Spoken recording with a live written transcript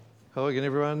Hello again,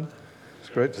 everyone. It's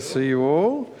great to see you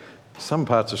all. Some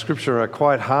parts of Scripture are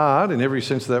quite hard in every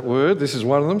sense of that word. This is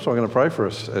one of them, so I'm going to pray for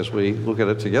us as we look at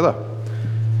it together.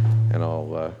 And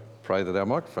I'll pray that our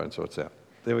microphone sorts out.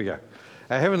 There we go.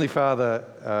 Our Heavenly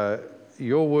Father,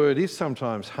 your word is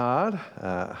sometimes hard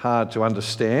to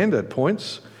understand at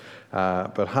points,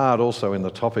 but hard also in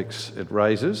the topics it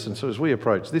raises. And so as we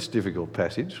approach this difficult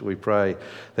passage, we pray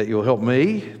that you'll help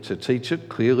me to teach it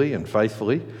clearly and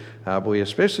faithfully. But we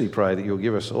especially pray that you'll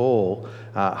give us all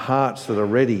hearts that are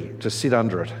ready to sit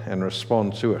under it and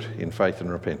respond to it in faith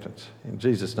and repentance. In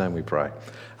Jesus' name we pray.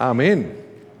 Amen.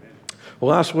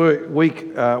 Well, last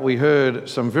week we heard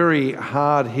some very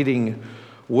hard-hitting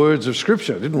words of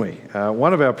Scripture, didn't we?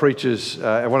 One of our preachers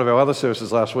at one of our other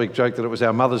services last week joked that it was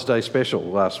our Mother's Day special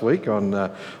last week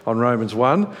on Romans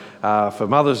 1. For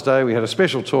Mother's Day, we had a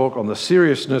special talk on the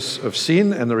seriousness of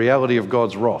sin and the reality of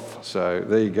God's wrath. So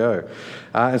there you go.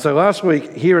 And so last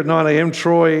week here at 9 a.m,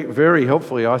 Troy, very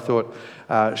helpfully, I thought,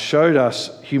 showed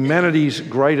us humanity's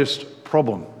greatest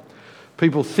problem.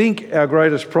 People think our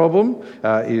greatest problem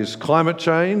is climate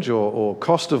change or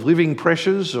cost of living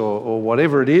pressures or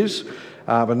whatever it is.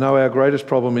 But no, our greatest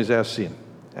problem is our sin.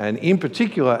 And in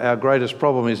particular, our greatest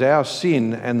problem is our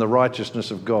sin and the righteousness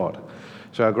of God.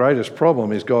 So our greatest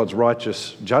problem is God's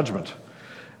righteous judgment.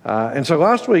 And so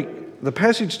last week, the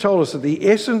passage told us that the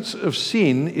essence of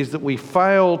sin is that we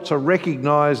fail to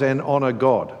recognise and honour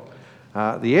God.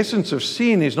 The essence of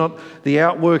sin is not the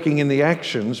outworking in the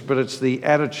actions, but it's the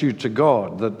attitude to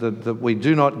God, that we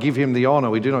do not give him the honour,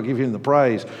 we do not give him the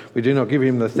praise, we do not give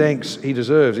him the thanks he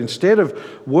deserves. Instead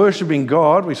of worshipping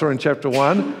God, we saw in chapter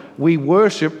 1, we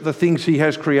worship the things he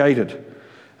has created.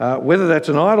 Whether that's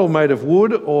an idol made of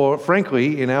wood or,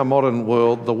 frankly, in our modern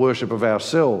world, the worship of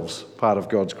ourselves, part of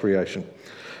God's creation.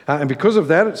 And because of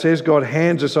that, it says God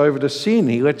hands us over to sin.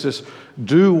 He lets us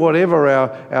do whatever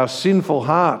our sinful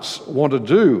hearts want to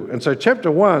do. And so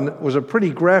chapter 1 was a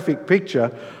pretty graphic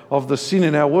picture of the sin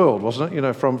in our world, wasn't it? You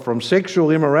know, from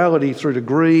sexual immorality through to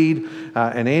greed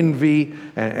and envy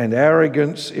and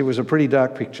arrogance. It was a pretty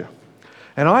dark picture.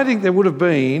 And I think there would have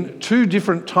been two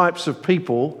different types of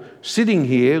people sitting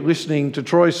here listening to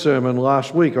Troy's sermon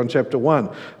last week on chapter 1.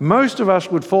 Most of us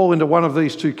would fall into one of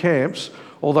these two camps,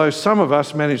 although some of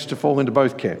us managed to fall into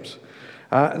both camps.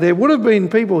 There would have been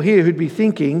people here who'd be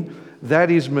thinking,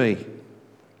 that is me.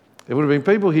 There would have been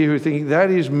people here who are thinking, that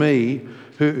is me,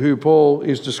 who Paul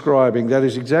is describing. That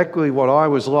is exactly what I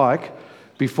was like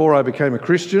before I became a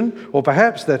Christian, or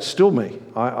perhaps that's still me.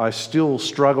 I still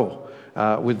struggle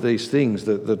with these things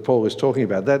that Paul is talking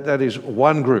about. That is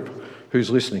one group who's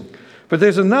listening. But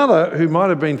there's another who might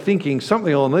have been thinking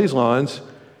something along these lines.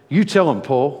 You tell them,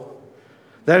 Paul.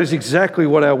 That is exactly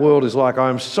what our world is like.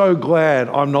 I'm so glad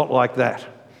I'm not like that.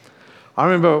 I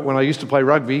remember when I used to play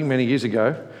rugby many years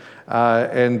ago,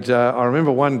 and I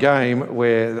remember one game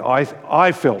where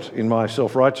I felt in my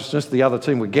self-righteousness the other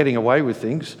team were getting away with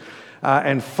things,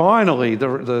 and finally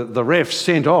the ref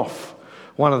sent off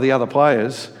one of the other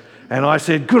players, and I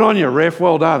said, "Good on you, ref,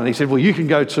 well done." And he said, "Well, you can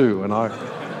go too." And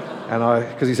I,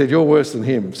 because he said, "You're worse than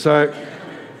him." So.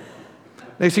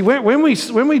 Now, see, when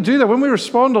we do that, when we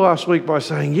respond to last week by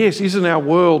saying, yes, isn't our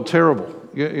world terrible,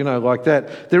 you know, like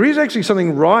that, there is actually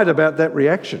something right about that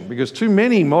reaction, because too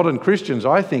many modern Christians,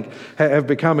 I think, have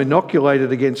become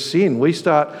inoculated against sin. We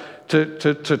start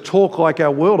to talk like our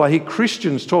world. I hear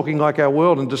Christians talking like our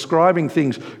world and describing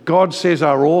things God says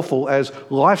are awful as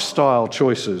lifestyle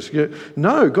choices.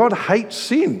 No, God hates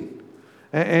sin,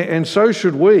 and so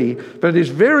should we, but it is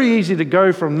very easy to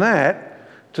go from that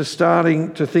to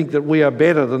starting to think that we are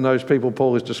better than those people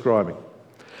Paul is describing.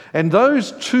 And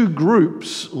those two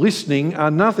groups listening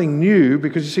are nothing new,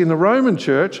 because you see, in the Roman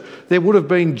church, there would have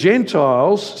been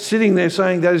Gentiles sitting there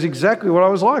saying, that is exactly what I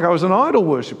was like. I was an idol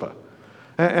worshipper.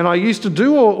 And I used to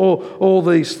do all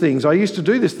these things. I used to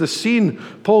do this. The sin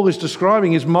Paul is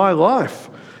describing is my life.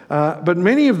 But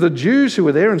many of the Jews who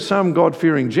were there, and some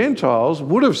God-fearing Gentiles,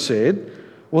 would have said,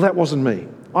 well, that wasn't me.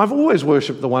 I've always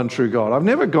worshipped the one true God. I've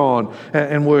never gone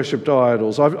and worshipped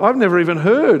idols. I've never even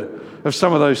heard of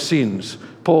some of those sins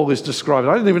Paul is describing.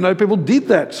 I didn't even know people did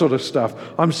that sort of stuff.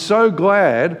 I'm so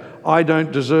glad I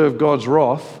don't deserve God's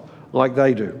wrath like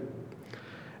they do.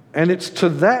 And it's to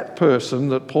that person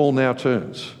that Paul now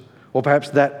turns, or perhaps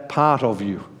that part of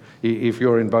you, if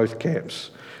you're in both camps.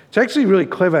 It's actually really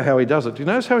clever how he does it. Do you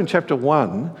notice how in chapter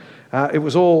 1, it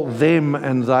was all them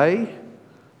and they,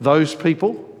 those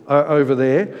people over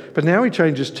there, but now he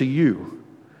changes to you.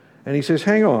 And he says,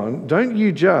 hang on, don't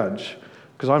you judge,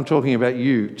 because I'm talking about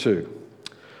you too.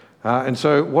 And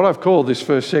so what I've called this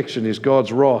first section is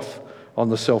God's wrath on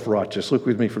the self-righteous. Look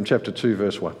with me from chapter 2,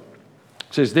 verse 1.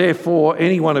 It says, therefore,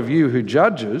 any one of you who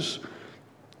judges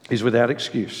is without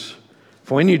excuse.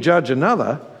 For when you judge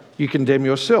another, you condemn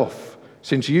yourself,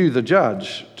 since you, the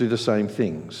judge, do the same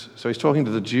things. So he's talking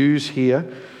to the Jews here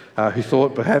who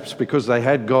thought perhaps because they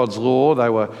had God's law,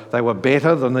 they were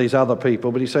better than these other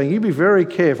people. But he's saying, you be very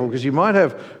careful, because you might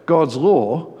have God's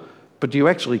law, but do you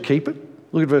actually keep it?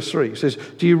 Look at verse 3. It says,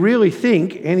 do you really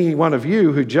think, any one of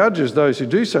you who judges those who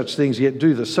do such things yet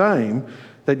do the same,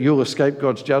 that you'll escape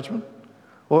God's judgment?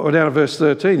 Or down at verse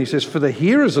 13, he says, for the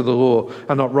hearers of the law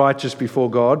are not righteous before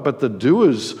God, but the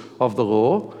doers of the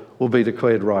law will be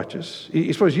declared righteous.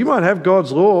 You suppose you might have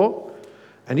God's law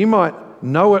and you might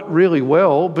know it really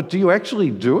well, but do you actually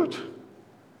do it?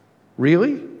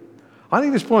 Really? I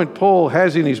think this point Paul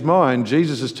has in his mind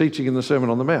Jesus' teaching in the Sermon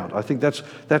on the Mount. I think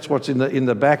that's what's in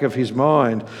the back of his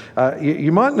mind.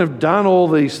 You mightn't have done all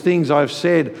these things I've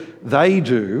said they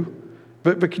do,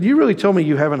 but can you really tell me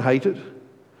you haven't hated?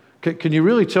 Can you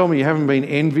really tell me you haven't been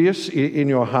envious in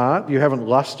your heart? You haven't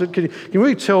lusted? Can you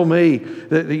really tell me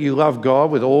that you love God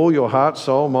with all your heart,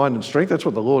 soul, mind and strength? That's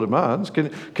what the law demands.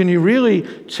 Can you really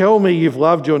tell me you've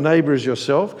loved your neighbour as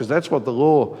yourself? Because that's what the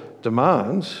law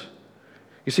demands.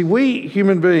 You see, we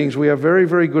human beings, we are very,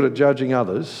 very good at judging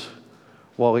others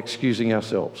while excusing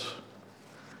ourselves.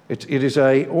 It is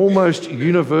a almost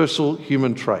universal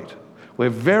human trait. We're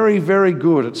very, very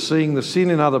good at seeing the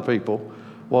sin in other people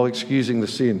while excusing the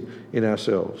sin in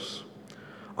ourselves.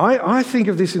 I think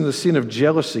of this in the sin of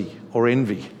jealousy or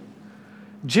envy.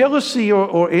 Jealousy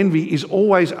or envy is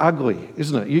always ugly,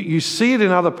 isn't it? You see it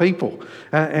in other people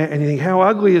and you think, how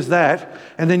ugly is that?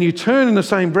 And then you turn in the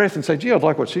same breath and say, gee, I'd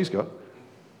like what she's got.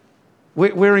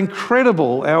 We're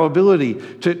incredible, our ability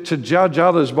to judge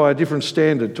others by a different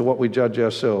standard to what we judge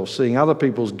ourselves, seeing other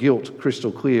people's guilt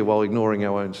crystal clear while ignoring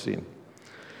our own sin.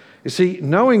 You see,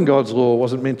 knowing God's law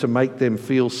wasn't meant to make them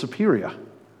feel superior.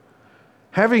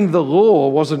 Having the law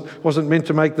wasn't meant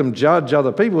to make them judge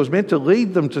other people. It was meant to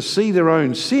lead them to see their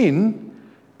own sin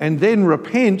and then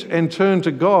repent and turn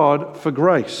to God for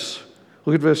grace.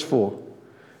 Look at verse 4.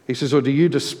 He says, or do you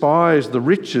despise the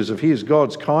riches of his,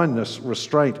 God's kindness,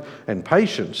 restraint and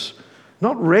patience,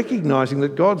 not recognizing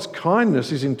that God's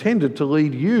kindness is intended to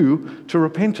lead you to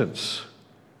repentance?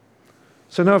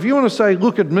 So now if you want to say,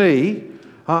 look at me,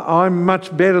 I'm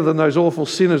much better than those awful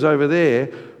sinners over there,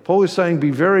 Paul is saying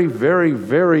be very, very,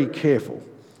 very careful.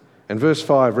 And verse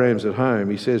 5 rams it home.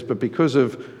 He says, but because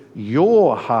of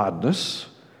your hardness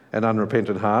and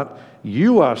unrepentant heart,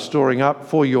 you are storing up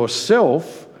for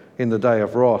yourself in the day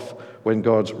of wrath when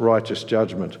God's righteous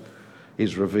judgment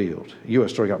is revealed. You are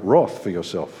storing up wrath for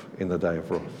yourself in the day of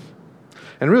wrath.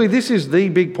 And really this is the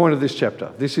big point of this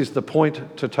chapter. This is the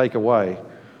point to take away.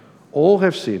 All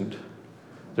have sinned.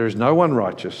 There is no one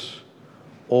righteous.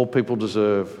 All people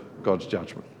deserve God's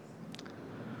judgment.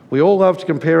 We all love to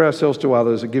compare ourselves to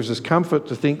others. It gives us comfort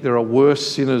to think there are worse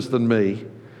sinners than me.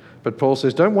 But Paul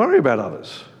says, don't worry about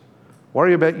others.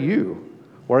 Worry about you.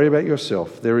 Worry about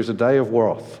yourself. There is a day of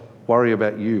wrath. Worry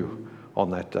about you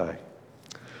on that day.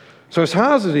 So as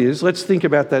hard as it is, let's think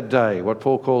about that day, what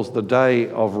Paul calls the day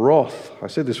of wrath. I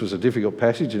said this was a difficult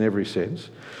passage in every sense.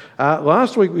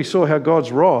 Last week we saw how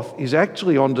God's wrath is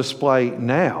actually on display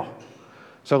now.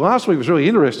 So last week was really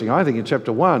interesting, I think, in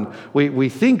chapter 1. We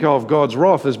think of God's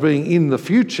wrath as being in the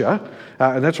future,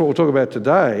 and that's what we'll talk about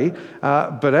today.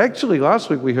 But actually last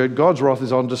week we heard God's wrath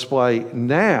is on display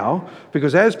now,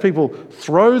 because as people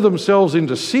throw themselves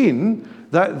into sin,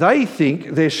 they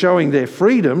think they're showing their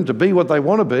freedom to be what they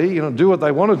want to be, do what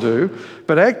they want to do,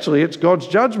 but actually it's God's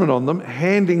judgment on them,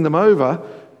 handing them over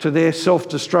to their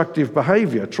self-destructive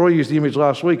behaviour. Troy used the image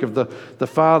last week of the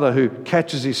father who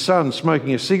catches his son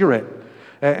smoking a cigarette,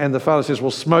 and the father says, well,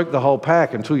 smoke the whole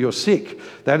pack until you're sick.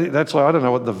 That's like, I don't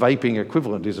know what the vaping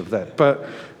equivalent is of that,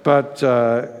 but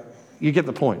you get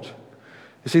the point.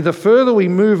 You see, the further we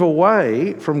move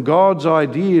away from God's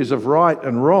ideas of right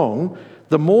and wrong,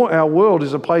 the more our world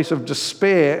is a place of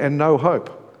despair and no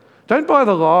hope. Don't buy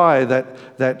the lie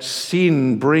that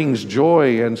sin brings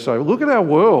joy. And so look at our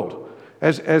world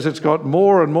as it's got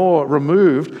more and more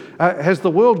removed. Has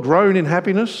the world grown in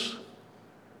happiness?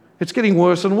 It's getting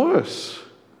worse and worse.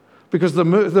 Because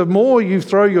the more you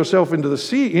throw yourself into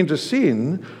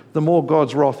sin, the more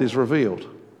God's wrath is revealed.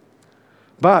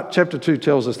 But chapter 2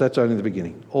 tells us that's only the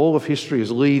beginning. All of history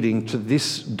is leading to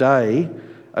this day,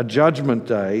 a judgment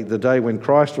day, the day when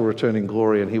Christ will return in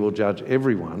glory and he will judge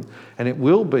everyone, and it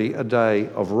will be a day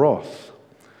of wrath.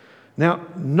 Now,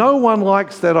 no one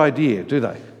likes that idea, do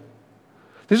they?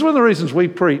 This is one of the reasons we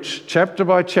preach chapter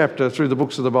by chapter through the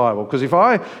books of the Bible, because if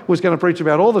I was going to preach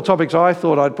about all the topics I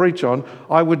thought I'd preach on,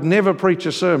 I would never preach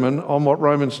a sermon on what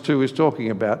Romans 2 is talking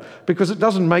about, because it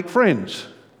doesn't make friends.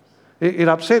 It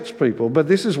upsets people, but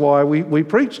this is why we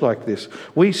preach like this.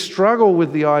 We struggle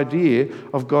with the idea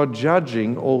of God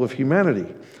judging all of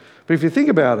humanity. But if you think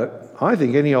about it, I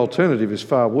think any alternative is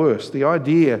far worse. The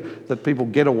idea that people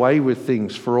get away with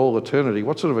things for all eternity,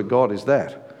 what sort of a God is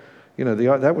that?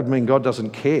 That would mean God doesn't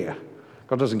care.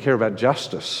 God doesn't care about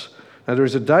justice. Now, there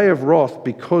is a day of wrath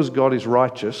because God is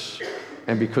righteous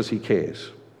and because he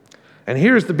cares. And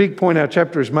here is the big point our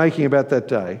chapter is making about that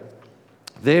day.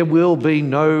 There will be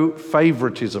no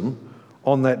favoritism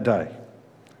on that day.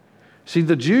 See,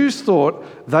 the Jews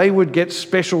thought they would get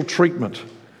special treatment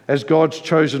as God's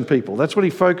chosen people. That's what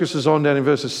he focuses on down in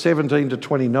verses 17 to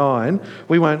 29.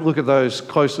 We won't look at those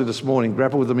closely this morning.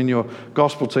 Grapple with them in your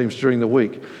gospel teams during the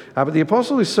week. But the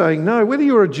apostle is saying, no, whether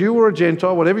you're a Jew or a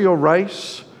Gentile, whatever your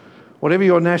race, whatever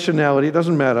your nationality, it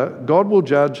doesn't matter. God will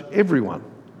judge everyone.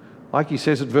 Like he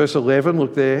says at verse 11,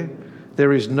 look there,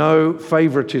 there is no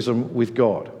favoritism with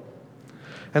God.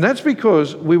 And that's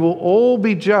because we will all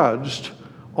be judged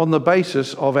on the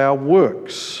basis of our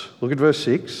works. Look at verse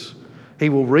 6. He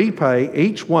will repay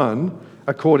each one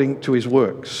according to his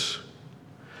works.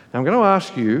 Now, I'm going to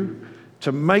ask you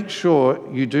to make sure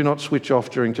you do not switch off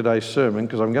during today's sermon,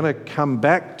 because I'm going to come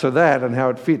back to that and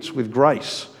how it fits with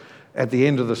grace at the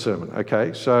end of the sermon,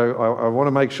 okay? So I want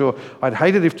to make sure. I'd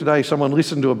hate it if today someone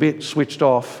listened to a bit, switched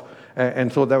off,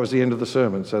 and thought that was the end of the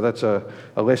sermon. So that's a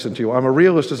lesson to you. I'm a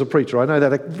realist as a preacher. I know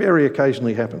that very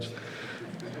occasionally happens.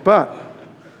 But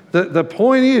the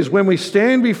point is, when we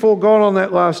stand before God on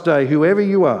that last day, whoever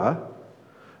you are,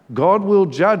 God will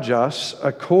judge us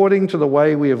according to the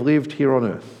way we have lived here on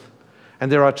earth.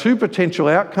 And there are two potential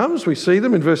outcomes. We see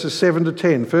them in verses 7 to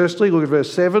 10. Firstly, look at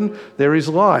verse 7. There is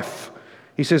life.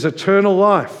 He says, eternal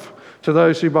life to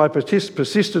those who by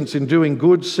persistence in doing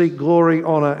good seek glory,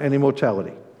 honour and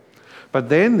immortality. But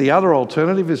then the other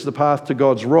alternative is the path to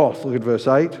God's wrath. Look at verse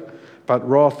 8. But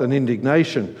wrath and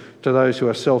indignation to those who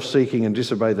are self-seeking and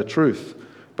disobey the truth,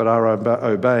 but are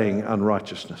obeying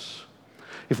unrighteousness.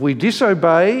 If we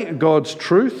disobey God's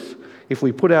truth, if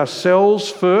we put ourselves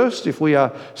first, if we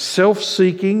are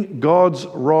self-seeking, God's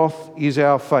wrath is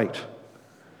our fate.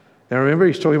 Now remember,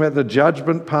 he's talking about the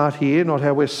judgment part here, not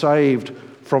how we're saved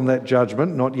from that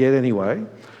judgment, not yet anyway.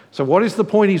 So what is the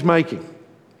point he's making?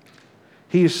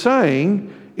 He is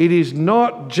saying it is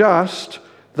not just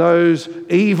those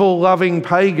evil-loving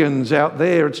pagans out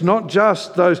there. It's not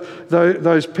just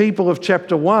those people of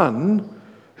chapter 1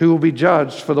 who will be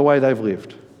judged for the way they've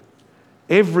lived.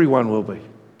 Everyone will be.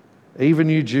 Even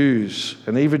you Jews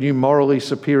and even you morally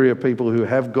superior people who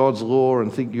have God's law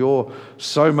and think you're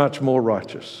so much more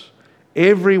righteous.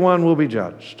 Everyone will be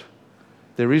judged.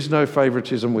 There is no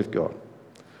favoritism with God.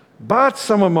 But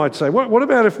someone might say, what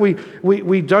about if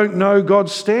we don't know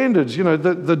God's standards? You know,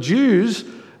 the Jews,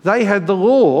 they had the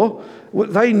law.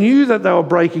 They knew that they were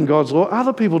breaking God's law.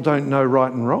 Other people don't know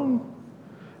right and wrong.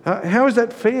 How is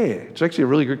that fair? It's actually a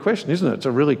really good question, isn't it? It's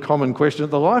a really common question at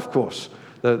the life course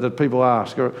that people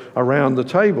ask around the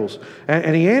tables.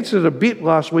 And he answered a bit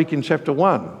last week in chapter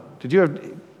 1. Did you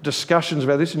have discussions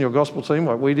about this in your gospel team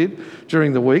like we did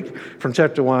during the week from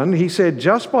chapter 1? He said,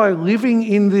 just by living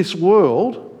in this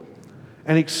world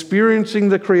and experiencing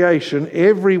the creation,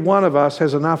 every one of us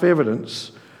has enough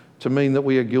evidence to mean that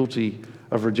we are guilty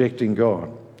of rejecting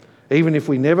God. Even if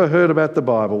we never heard about the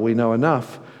Bible, we know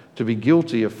enough to be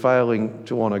guilty of failing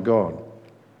to honour God.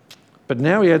 But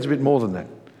now he adds a bit more than that.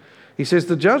 He says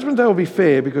the judgment day will be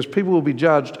fair because people will be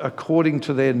judged according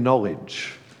to their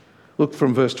knowledge. Look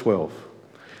from verse 12.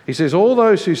 He says, all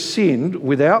those who sinned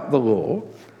without the law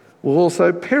will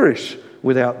also perish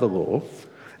without the law,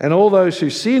 and all those who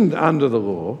sinned under the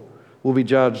law will be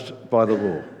judged by the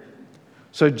law.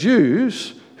 So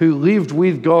Jews who lived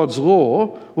with God's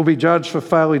law will be judged for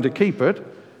failing to keep it,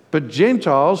 but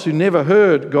Gentiles who never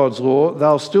heard God's law,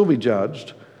 they'll still be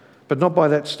judged, but not by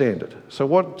that standard. So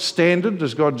what standard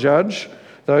does God judge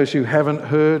those who haven't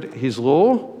heard his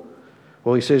law?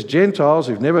 Well, he says Gentiles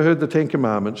who've never heard the Ten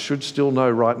Commandments should still know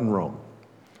right and wrong.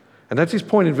 And that's his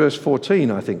point in verse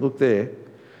 14, I think. Look there.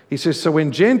 He says, so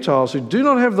when Gentiles who do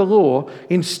not have the law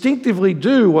instinctively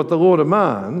do what the law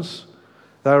demands,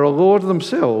 they are a law to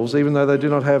themselves, even though they do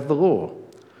not have the law.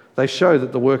 They show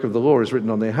that the work of the law is written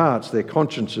on their hearts. Their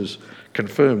consciences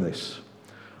confirm this.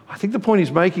 I think the point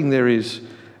he's making there is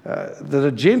that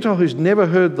a Gentile who's never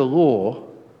heard the law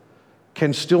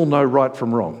can still know right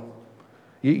from wrong.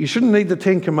 You shouldn't need the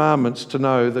Ten Commandments to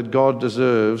know that God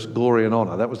deserves glory and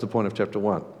honour. That was the point of chapter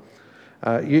 1.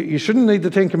 You shouldn't need the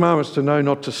Ten Commandments to know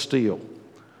not to steal,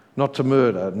 not to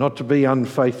murder, not to be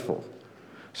unfaithful.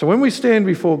 So when we stand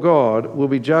before God, we'll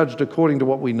be judged according to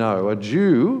what we know. A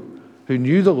Jew who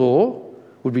knew the law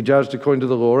would be judged according to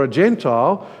the law. A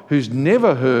Gentile who's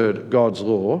never heard God's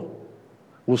law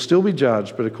will still be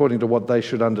judged, but according to what they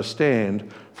should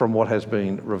understand from what has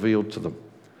been revealed to them.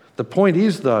 The point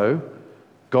is, though,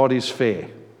 God is fair.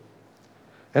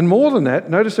 And more than that,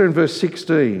 notice there in verse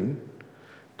 16,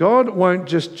 God won't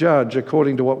just judge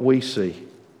according to what we see.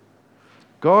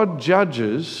 God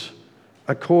judges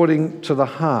according to the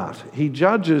heart. He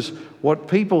judges what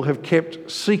people have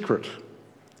kept secret.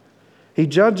 He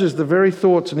judges the very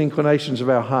thoughts and inclinations of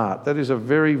our heart. That is a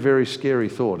very, very scary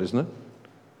thought, isn't it?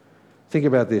 Think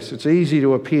about this. It's easy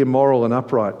to appear moral and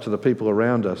upright to the people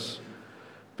around us,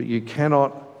 but you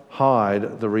cannot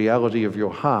hide the reality of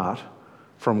your heart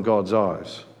from God's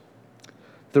eyes.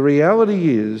 The reality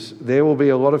is there will be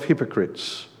a lot of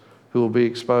hypocrites who will be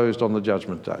exposed on the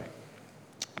judgment day.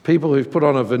 People who've put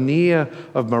on a veneer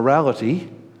of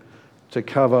morality to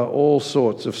cover all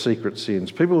sorts of secret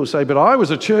sins. People who say, but I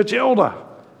was a church elder.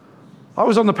 I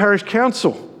was on the parish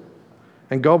council.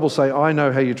 And God will say, I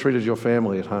know how you treated your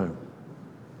family at home.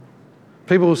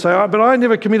 People will say, but I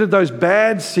never committed those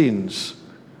bad sins.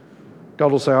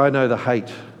 God will say, I know the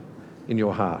hate in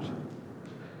your heart.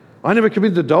 I never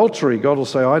committed adultery. God will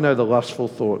say, I know the lustful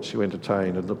thoughts you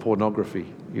entertained and the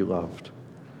pornography you loved.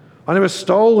 I never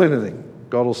stole anything.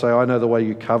 God will say, I know the way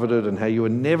you coveted and how you were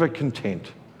never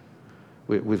content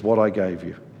with what I gave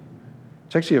you.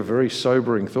 It's actually a very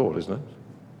sobering thought, isn't it?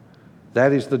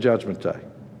 That is the judgment day.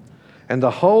 And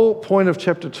the whole point of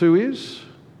chapter 2 is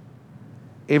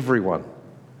everyone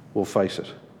will face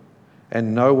it.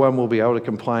 And no one will be able to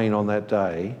complain on that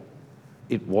day,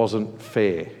 it wasn't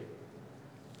fair.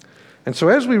 And so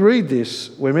as we read this,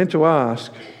 we're meant to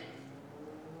ask,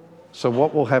 so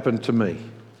what will happen to me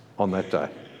on that day?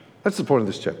 That's the point of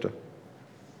this chapter.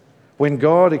 When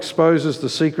God exposes the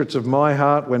secrets of my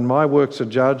heart, when my works are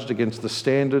judged against the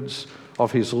standards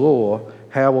of his law,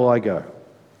 how will I go?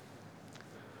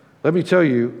 Let me tell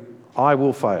you, I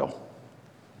will fail.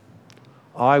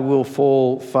 I will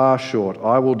fall far short.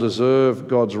 I will deserve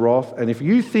God's wrath. And if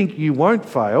you think you won't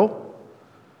fail,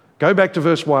 go back to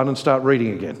verse 1 and start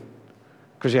reading again,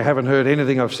 because you haven't heard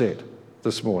anything I've said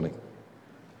this morning.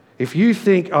 If you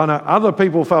think, I know other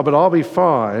people fail, but I'll be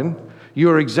fine,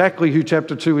 you are exactly who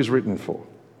chapter 2 is written for.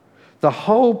 The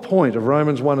whole point of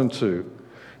Romans 1 and 2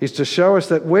 is to show us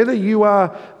that whether you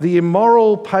are the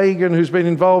immoral pagan who's been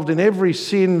involved in every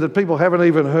sin that people haven't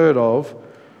even heard of,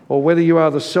 or whether you are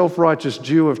the self-righteous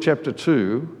Jew of chapter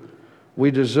 2,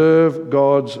 we deserve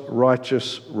God's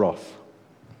righteous wrath.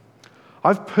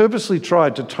 I've purposely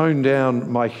tried to tone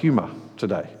down my humour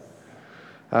today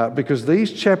because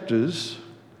these chapters,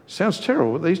 sounds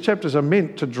terrible, but these chapters are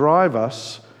meant to drive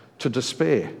us to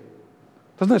despair.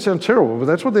 Doesn't that sound terrible? But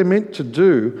that's what they're meant to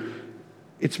do.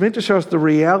 It's meant to show us the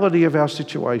reality of our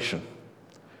situation.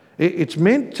 It's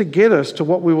meant to get us to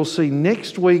what we will see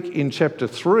next week in chapter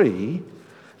 3,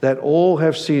 that all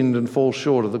have sinned and fall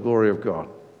short of the glory of God.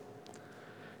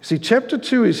 See, chapter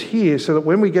 2 is here so that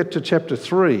when we get to chapter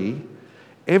 3,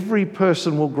 every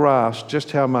person will grasp just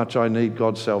how much I need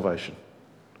God's salvation.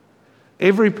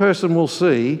 Every person will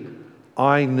see,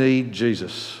 I need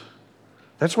Jesus.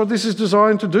 That's what this is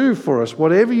designed to do for us.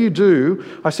 Whatever you do,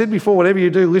 I said before, whatever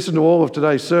you do, listen to all of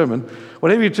today's sermon.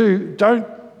 Whatever you do, don't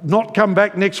not come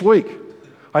back next week.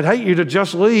 I'd hate you to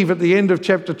just leave at the end of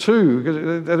chapter 2,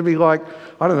 because that'd be like,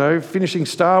 I don't know, finishing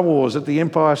Star Wars at The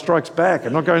Empire Strikes Back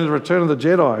and not going to the Return of the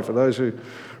Jedi, for those who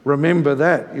remember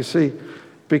that. You see,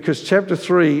 because chapter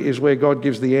 3 is where God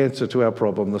gives the answer to our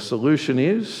problem. The solution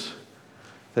is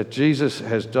that Jesus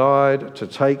has died to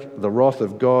take the wrath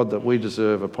of God that we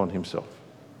deserve upon himself.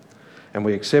 And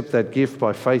we accept that gift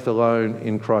by faith alone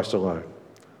in Christ alone.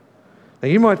 Now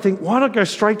you might think, why not go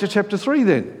straight to chapter 3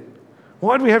 then?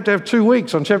 Why do we have to have 2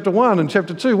 weeks on chapter 1 and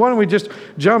chapter 2? Why don't we just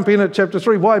jump in at chapter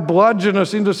 3? Why bludgeon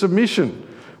us into submission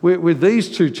with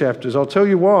these 2 chapters? I'll tell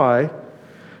you why.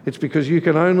 It's because you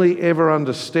can only ever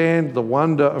understand the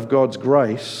wonder of God's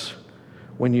grace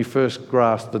when you first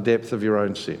grasp the depth of your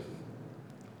own sin.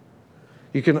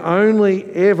 You can only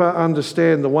ever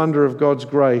understand the wonder of God's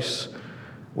grace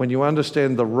when you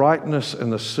understand the rightness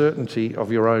and the certainty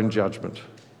of your own judgment.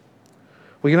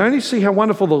 We can only see how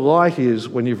wonderful the light is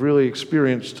when you've really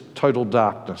experienced total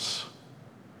darkness.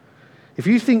 If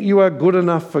you think you are good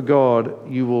enough for God,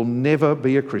 you will never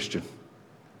be a Christian.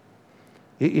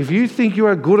 If you think you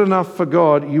are good enough for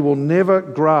God, you will never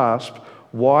grasp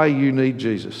why you need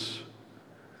Jesus.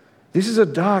 This is a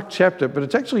dark chapter, but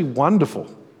it's actually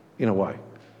wonderful in a way.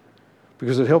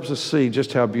 because it helps us see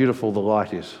just how beautiful the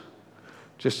light is.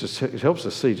 It helps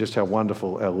us see just how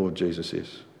wonderful our Lord Jesus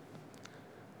is.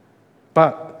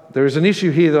 But there is an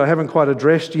issue here that I haven't quite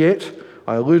addressed yet.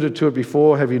 I alluded to it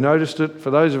before. Have you noticed it?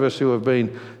 For those of us who have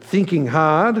been thinking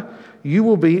hard, you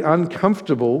will be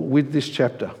uncomfortable with this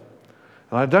chapter.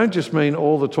 And I don't just mean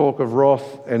all the talk of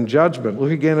wrath and judgment.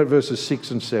 Look again at verses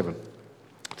 6 and 7.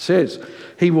 It says,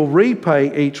 "He will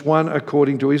repay each one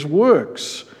according to his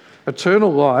works.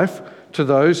 Eternal life to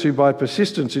those who by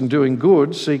persistence in doing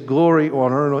good seek glory,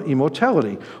 honour and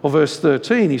immortality." Or verse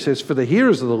 13, he says, "For the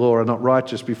hearers of the law are not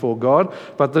righteous before God,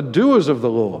 but the doers of the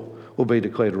law will be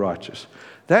declared righteous."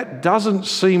 That doesn't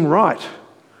seem right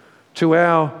to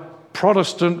our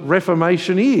Protestant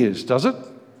Reformation ears, does it?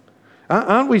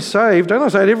 Aren't we saved? Don't I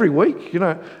say it every week?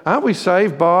 Aren't we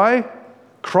saved by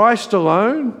Christ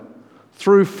alone,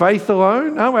 through faith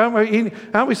alone?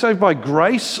 Aren't we saved by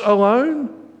grace alone?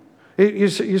 You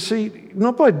see,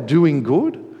 not by doing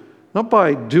good, not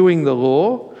by doing the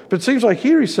law, but it seems like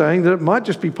here he's saying that it might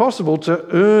just be possible to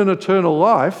earn eternal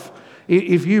life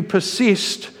if you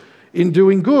persist in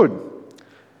doing good.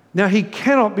 Now, he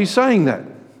cannot be saying that,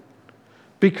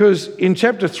 because in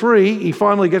chapter 3, he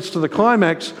finally gets to the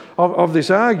climax of this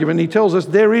argument. He tells us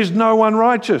there is no one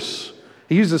righteous.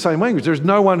 He uses the same language. There is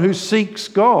no one who seeks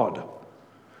God.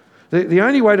 The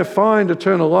only way to find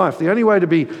eternal life, the only way to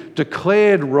be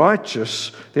declared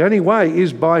righteous, the only way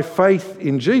is by faith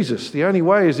in Jesus. The only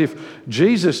way is if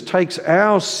Jesus takes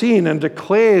our sin and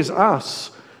declares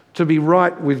us to be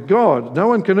right with God. No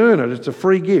one can earn it. It's a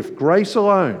free gift. Grace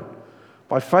alone,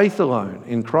 by faith alone,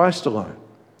 in Christ alone.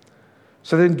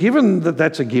 So then, given that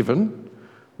that's a given,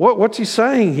 what's he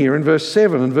saying here in verse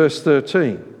 7 and verse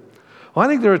 13? I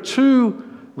think there are two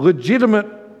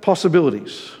legitimate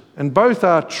possibilities, and both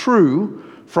are true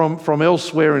from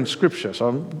elsewhere in Scripture. So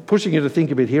I'm pushing you to think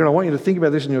a bit here, and I want you to think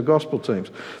about this in your gospel teams.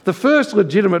 The first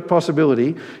legitimate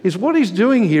possibility is what he's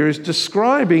doing here is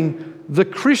describing the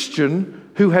Christian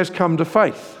who has come to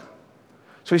faith.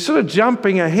 So he's sort of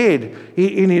jumping ahead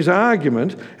in his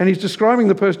argument, and he's describing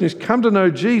the person who's come to know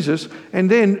Jesus, and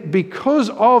then because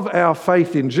of our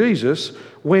faith in Jesus,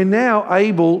 we're now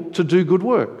able to do good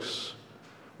works.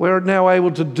 We're now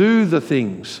able to do the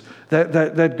things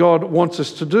that God wants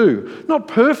us to do. Not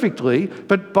perfectly,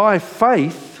 but by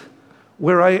faith,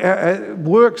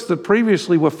 works that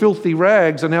previously were filthy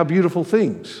rags are now beautiful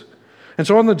things. And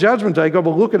so on the judgment day, God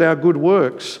will look at our good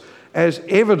works as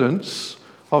evidence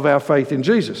of our faith in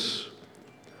Jesus.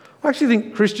 I actually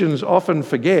think Christians often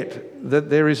forget that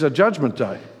there is a judgment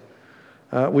day.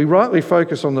 We rightly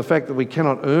focus on the fact that we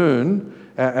cannot earn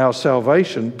our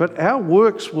salvation, but our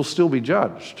works will still be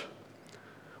judged.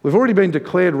 We've already been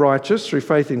declared righteous through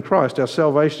faith in Christ. Our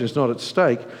salvation is not at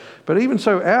stake. But even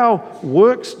so, our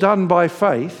works done by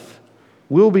faith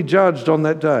will be judged on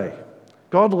that day.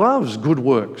 God loves good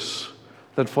works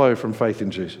that flow from faith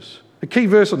in Jesus. The key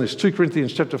verse on this, 2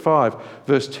 Corinthians chapter 5,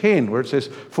 verse 10, where it says,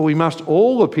 "For we must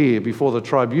all appear before the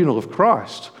tribunal of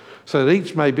Christ, so that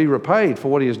each may be repaid for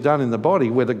what he has done in the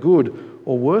body, whether good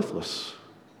or worthless."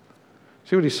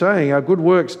 See what he's saying? Our good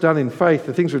works done in faith,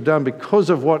 the things we've done because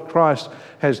of what Christ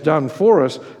has done for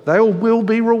us, they all will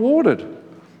be rewarded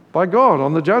by God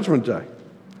on the judgment day.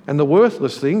 And the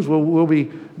worthless things will be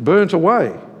burnt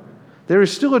away. There is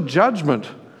still a judgment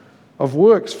of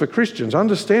works for Christians.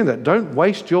 Understand that. Don't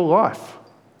waste your life.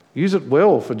 Use it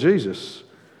well for Jesus.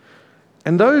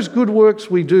 And those good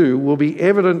works we do will be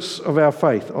evidence of our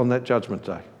faith on that judgment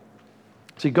day.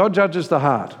 See, God judges the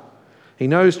heart. He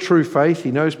knows true faith.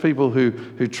 He knows people who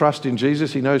trust in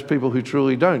Jesus. He knows people who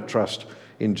truly don't trust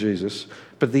in Jesus.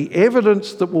 But the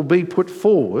evidence that will be put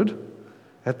forward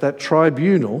at that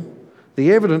tribunal,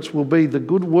 the evidence will be the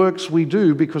good works we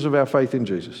do because of our faith in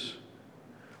Jesus.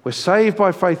 We're saved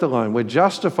by faith alone. We're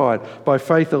justified by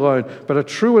faith alone. But a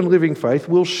true and living faith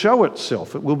will show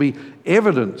itself. It will be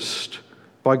evidenced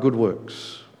by good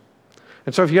works.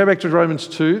 And so if you go back to Romans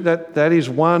 2, that is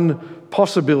one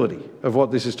possibility of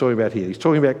what this is talking about here. He's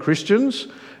talking about Christians,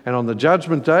 and on the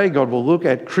judgment day, God will look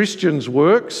at Christians'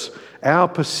 works, our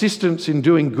persistence in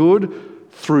doing good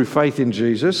through faith in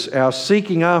Jesus, our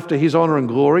seeking after his honour and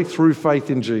glory through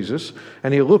faith in Jesus,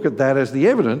 and he'll look at that as the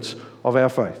evidence of our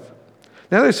faith.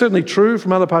 Now, that's certainly true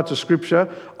from other parts of Scripture.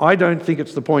 I don't think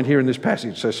it's the point here in this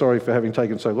passage, so sorry for having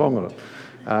taken so long on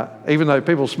it. Even though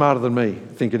people smarter than me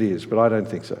think it is, but I don't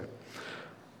think so.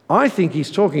 I think he's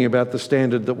talking about the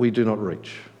standard that we do not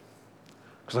reach.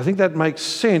 Because I think that makes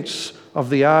sense of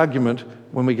the argument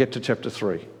when we get to chapter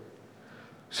 3.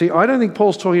 See, I don't think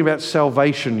Paul's talking about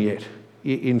salvation yet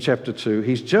in chapter 2.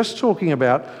 He's just talking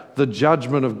about the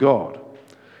judgment of God.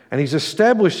 And he's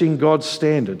establishing God's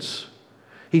standards.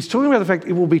 He's talking about the fact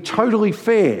it will be totally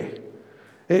fair.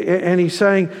 And he's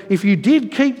saying, if you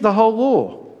did keep the whole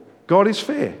law, God is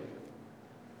fair.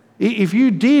 If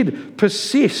you did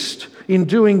persist in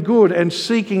doing good and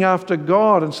seeking after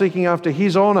God and seeking after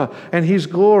His honour and His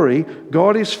glory,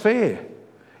 God is fair.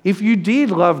 If you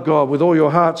did love God with all your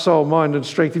heart, soul, mind and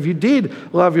strength, if you did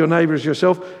love your neighbour as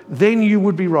yourself, then you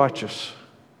would be righteous.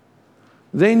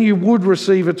 Then you would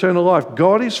receive eternal life.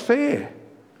 God is fair.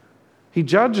 He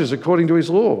judges according to His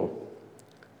law.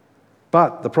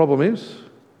 But the problem is,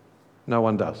 no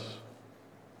one does.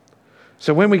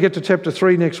 So when we get to chapter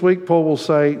 3 next week, Paul will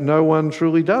say, no one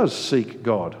truly does seek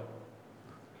God.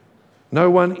 No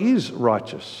one is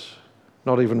righteous,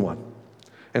 not even one.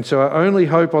 And so our only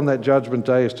hope on that judgment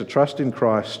day is to trust in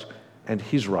Christ and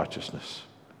His righteousness.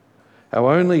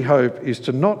 Our only hope is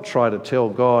to not try to tell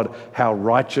God how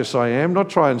righteous I am, not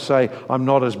try and say I'm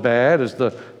not as bad as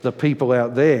the people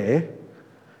out there.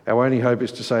 Our only hope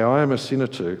is to say I am a sinner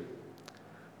too,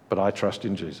 but I trust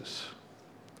in Jesus.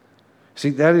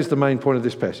 See, that is the main point of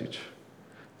this passage.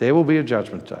 There will be a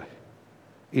judgment day.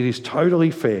 It is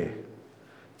totally fair.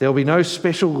 There will be no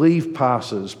special leave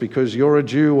passes because you're a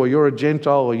Jew or you're a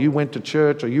Gentile or you went to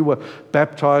church or you were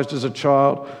baptised as a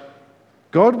child.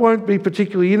 God won't be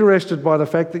particularly interested by the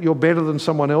fact that you're better than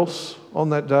someone else on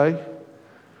that day.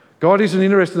 God isn't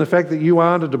interested in the fact that you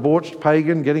aren't a debauched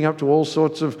pagan getting up to all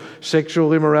sorts of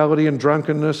sexual immorality and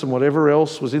drunkenness and whatever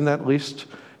else was in that list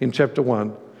in chapter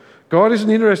 1. God isn't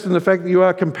interested in the fact that you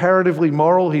are comparatively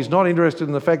moral. He's not interested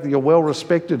in the fact that you're well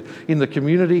respected in the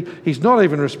community. He's not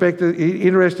even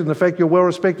interested in the fact you're well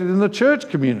respected in the church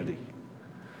community.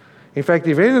 In fact,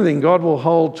 if anything, God will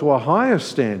hold to a higher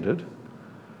standard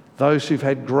those who've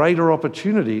had greater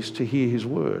opportunities to hear His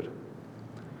word.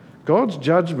 God's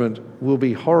judgment will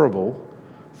be horrible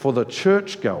for the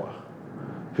churchgoer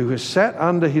who has sat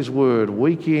under His word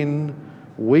week in,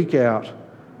 week out,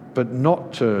 but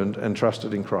not turned and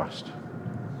trusted in Christ.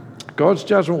 God's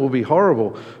judgment will be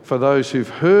horrible for those who've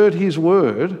heard His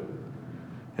word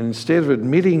and instead of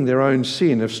admitting their own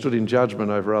sin have stood in judgment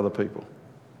over other people.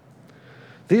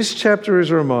 This chapter is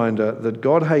a reminder that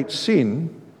God hates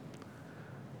sin,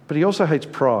 but He also hates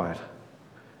pride,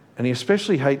 and He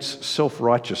especially hates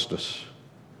self-righteousness.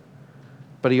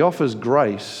 But He offers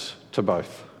grace to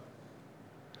both.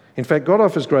 In fact, God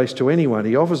offers grace to anyone.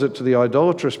 He offers it to the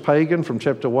idolatrous pagan from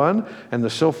chapter 1 and the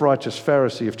self-righteous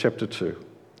Pharisee of chapter 2.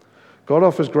 God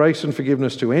offers grace and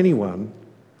forgiveness to anyone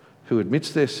who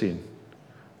admits their sin,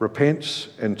 repents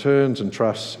and turns and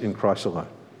trusts in Christ alone.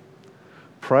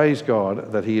 Praise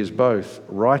God that He is both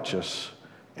righteous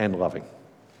and loving.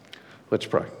 Let's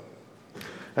pray.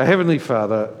 Our Heavenly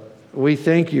Father, we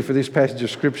thank You for this passage of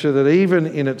Scripture that even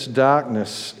in its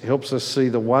darkness helps us see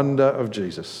the wonder of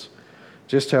Jesus.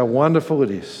 Just how wonderful it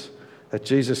is that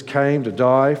Jesus came to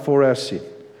die for our sin,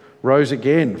 rose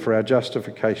again for our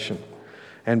justification,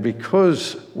 and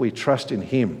because we trust in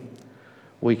Him,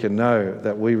 we can know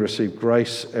that we receive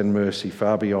grace and mercy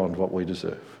far beyond what we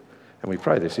deserve. And we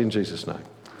pray this in Jesus' name.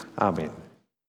 Amen.